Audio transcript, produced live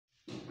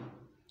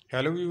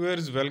Hello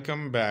viewers,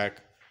 welcome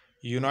back.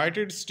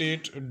 United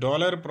States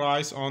dollar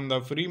price on the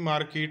free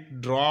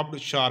market dropped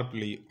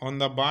sharply on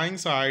the buying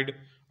side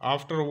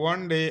after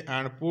one day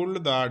and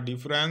pulled the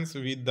difference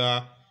with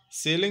the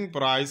selling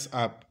price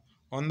up.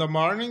 On the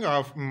morning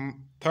of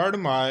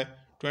 3rd May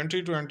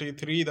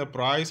 2023, the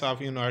price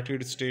of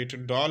United States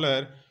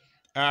dollar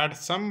at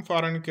some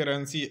foreign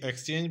currency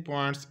exchange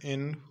points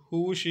in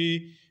Ho Chi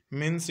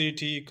Minh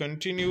City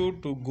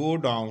continued to go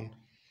down.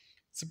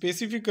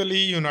 Specifically,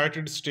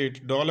 United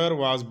States dollar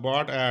was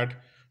bought at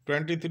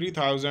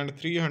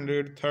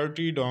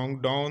 23,330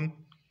 dong, down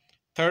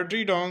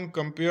 30 dong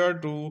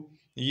compared to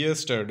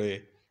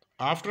yesterday.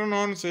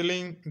 Afternoon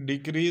selling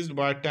decreased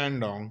by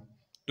 10 dong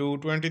to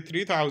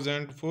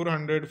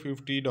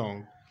 23,450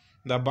 dong.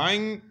 The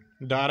buying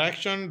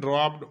direction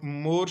dropped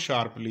more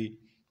sharply,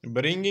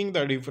 bringing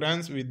the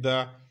difference with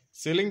the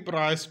selling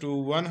price to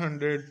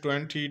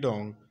 120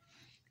 dong.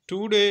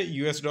 Two-day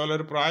US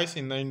dollar price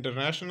in the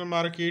international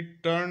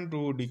market turned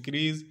to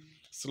decrease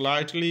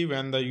slightly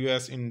when the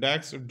US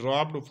index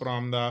dropped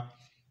from the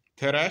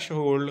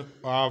threshold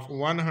of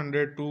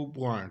 102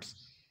 points.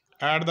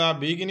 At the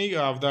beginning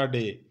of the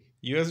day,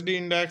 USD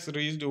index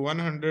reached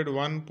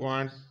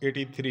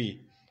 101.83,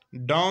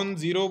 down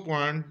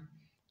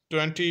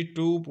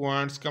 0.22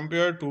 points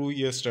compared to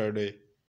yesterday.